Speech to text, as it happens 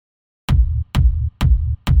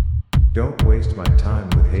Don't waste my time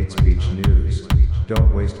with hate speech news.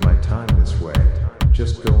 Don't waste my time this way.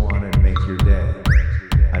 Just go on and make your day.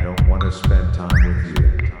 I don't want to spend time with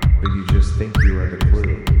you, but you just think you are the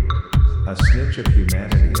clue. A snitch of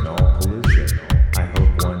humanity and all pollution. I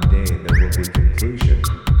hope one day there will be conclusion.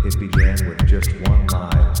 It began with just one